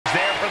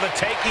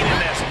taking in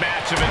this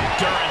match of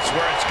endurance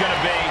where it's going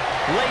to be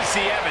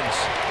Lacey Evans,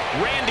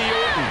 Randy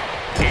Orton,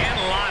 and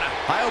Lana.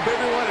 I hope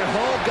everyone at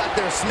home got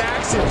their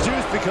snacks and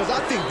juice because I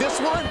think this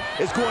one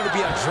is going to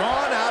be a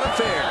drawn-out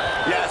affair.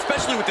 Yeah,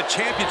 especially with the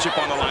championship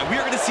on the line. We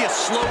are going to see a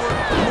slower,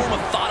 more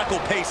methodical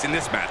pace in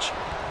this match.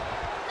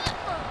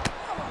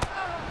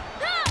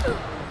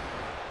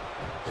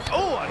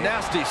 Oh, a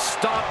nasty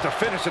stop to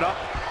finish it up.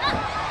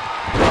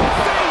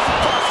 Face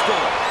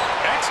buster.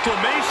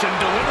 Exclamation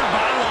delivered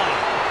by Lana.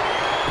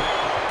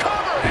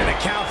 Cover. And the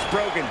count's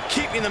broken,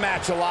 keeping the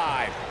match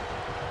alive.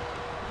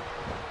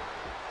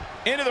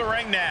 Into the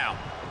ring now.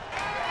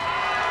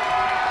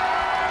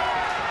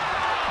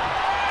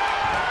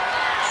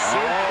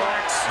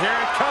 Suplex, here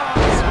it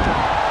comes.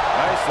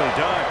 Nicely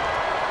done.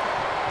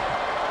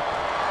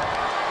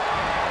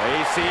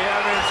 Lacey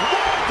Evans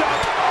walked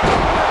up.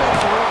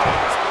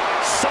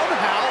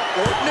 Somehow,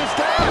 Orton is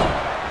down.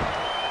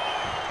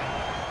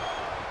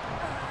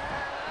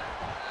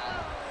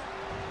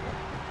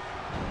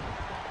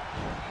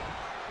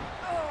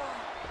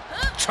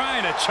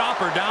 Trying to chop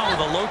her down with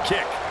a low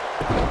kick.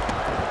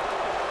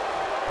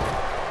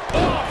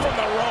 Oh, from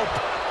the rope.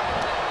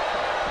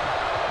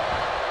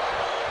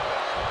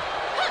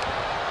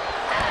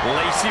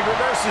 Lacey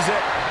reverses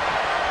it.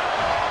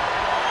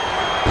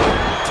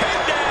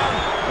 Takedown.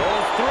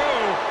 Goes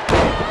through.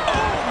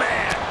 Oh,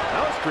 man.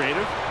 That was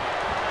creative.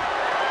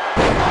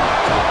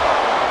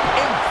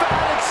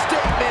 Emphatic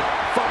statement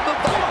from the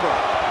Viper.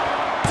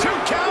 2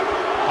 count.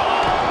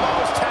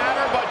 Almost had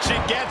her, but she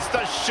gets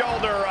the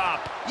shoulder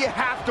up. You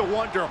have to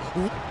wonder,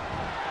 will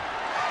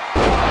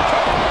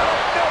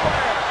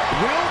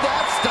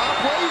that stop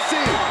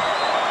Lacey?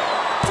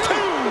 2,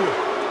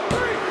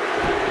 3.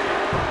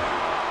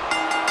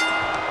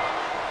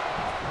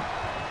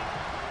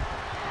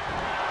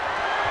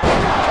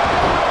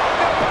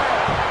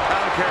 I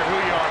don't care who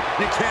you are,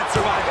 you can't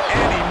survive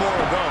any more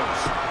of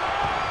those.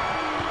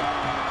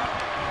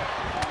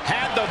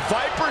 Had the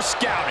Viper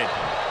scouted.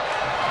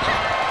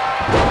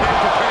 And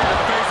prepare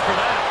your face for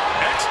that.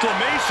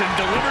 Exclamation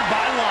delivered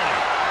by Lana.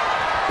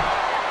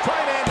 Try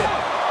and end it.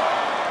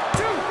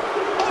 2.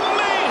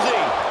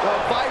 Amazing! The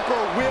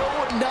Viper will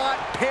not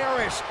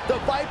perish.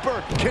 The Viper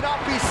cannot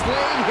be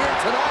slain here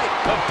tonight.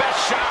 The best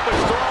shot was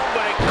thrown,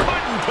 but it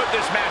couldn't put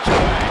this match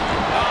away.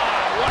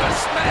 Ah, what a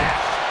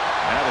smash.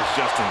 That is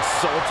just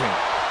insulting.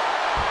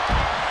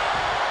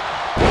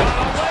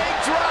 A leg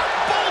drop,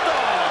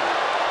 bulldog.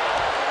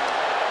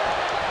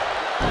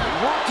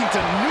 Working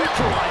to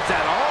neutralize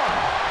that arm.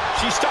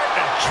 She's starting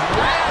to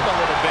drag a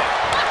little bit.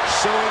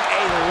 Showing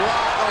a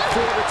lot of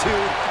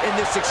fortitude in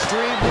this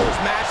Extreme Rules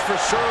match for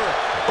sure,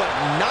 but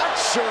not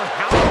sure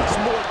how much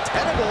more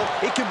tenable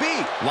it can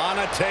be.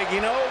 Lana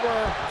taking over.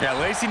 Yeah,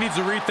 Lacey needs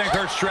to rethink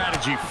her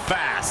strategy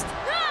fast.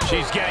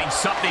 She's getting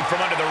something from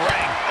under the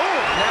ring.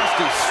 Oh,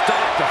 nasty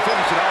stop to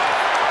finish it off.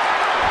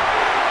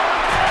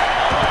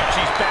 Oh,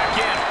 she's back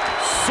in.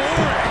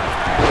 Soaring.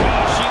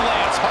 Oh, she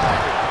lands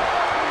hard.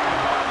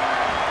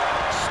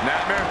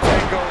 Snapmare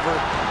takeover,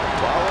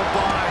 followed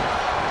by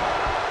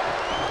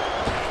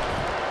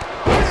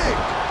big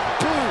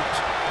boot.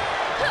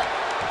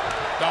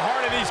 The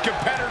heart of these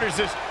competitors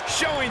is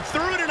showing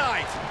through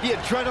tonight. The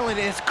adrenaline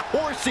is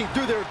coursing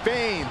through their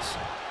veins.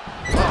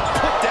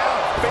 Put down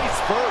face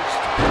first.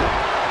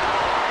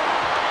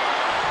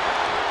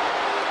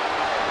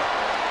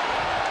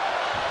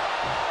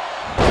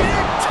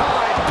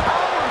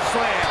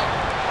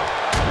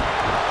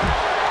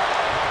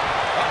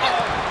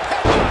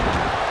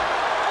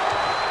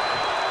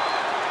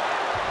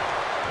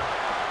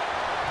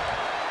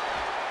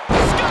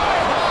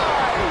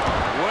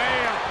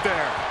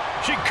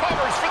 She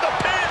covers for the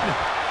pin.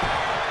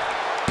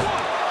 1,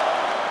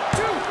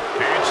 2.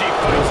 And she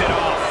fights it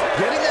off.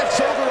 Getting that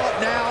shoulder up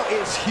now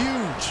is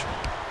huge.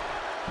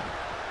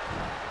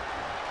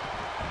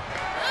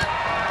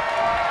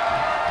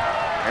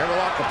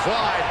 Airlock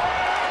applied.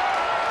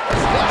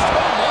 Oh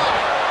my.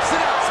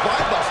 Sit out,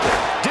 spine buster.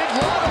 Did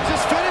Lana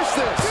just finish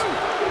this?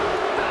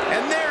 2.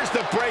 And there's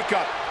the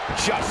breakup,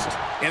 just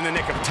in the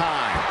nick of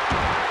time.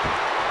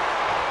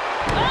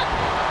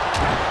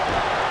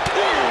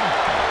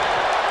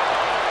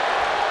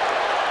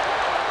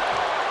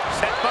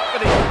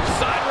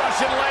 Side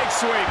Russian leg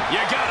sweep. You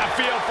got a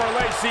feel for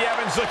Lacey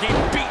Evans looking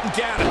beaten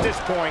down at this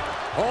point.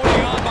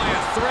 Holding on by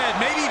a thread,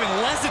 maybe even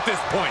less at this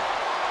point.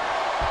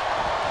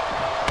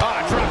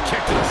 Drop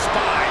kick to the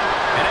spine.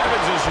 And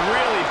Evans is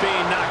really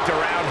being knocked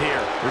around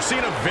here. We're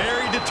seeing a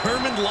very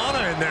determined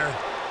Lana in there.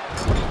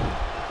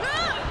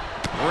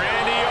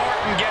 Randy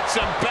Orton gets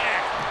him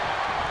back.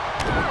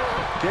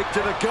 Kick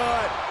to the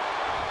gut.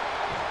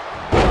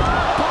 Boom!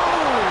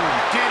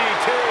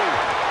 DDT.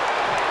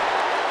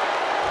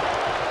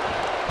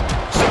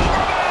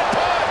 Superman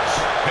punch.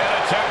 Pin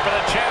attempt for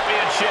the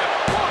championship.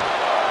 1,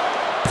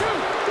 2.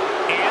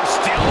 And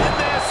still in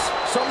this.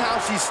 Somehow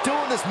she's still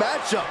in this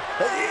matchup.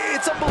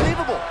 It's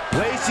unbelievable.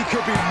 Lacey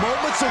could be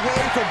moments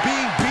away from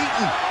being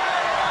beaten.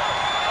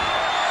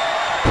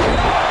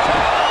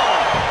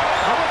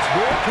 How much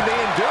more can they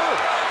endure?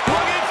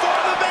 Looking for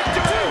the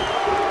victory.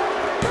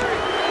 2,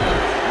 3.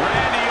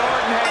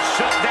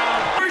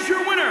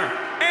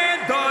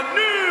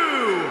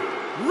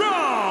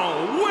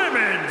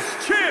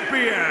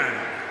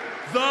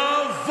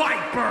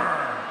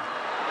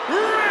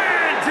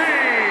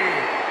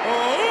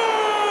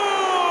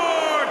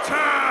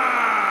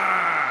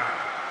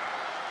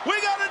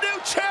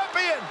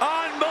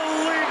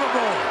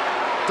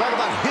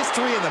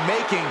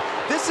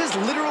 This is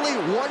literally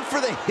one for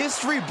the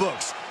history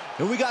books.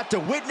 And we got to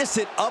witness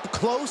it up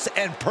close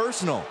and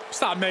personal.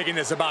 Stop making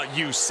this about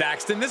you,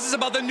 Saxton. This is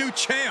about the new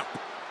champ.